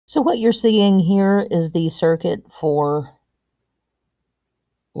So what you're seeing here is the circuit for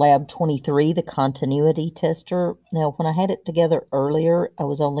Lab 23, the continuity tester. Now, when I had it together earlier, I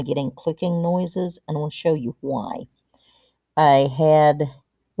was only getting clicking noises, and I will show you why. I had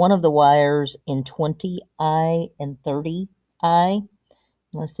one of the wires in 20I and 30I.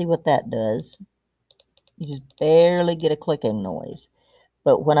 Let's see what that does. You just barely get a clicking noise.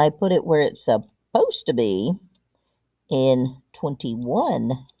 But when I put it where it's supposed to be, in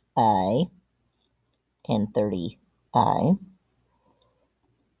 21I and 30I,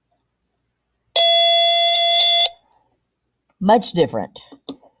 much different.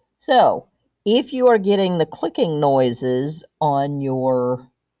 So, if you are getting the clicking noises on your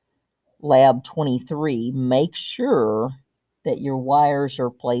Lab 23, make sure that your wires are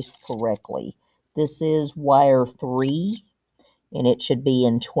placed correctly. This is wire 3, and it should be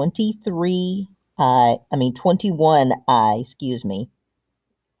in 21I,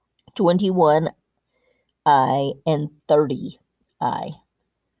 21I and 30I.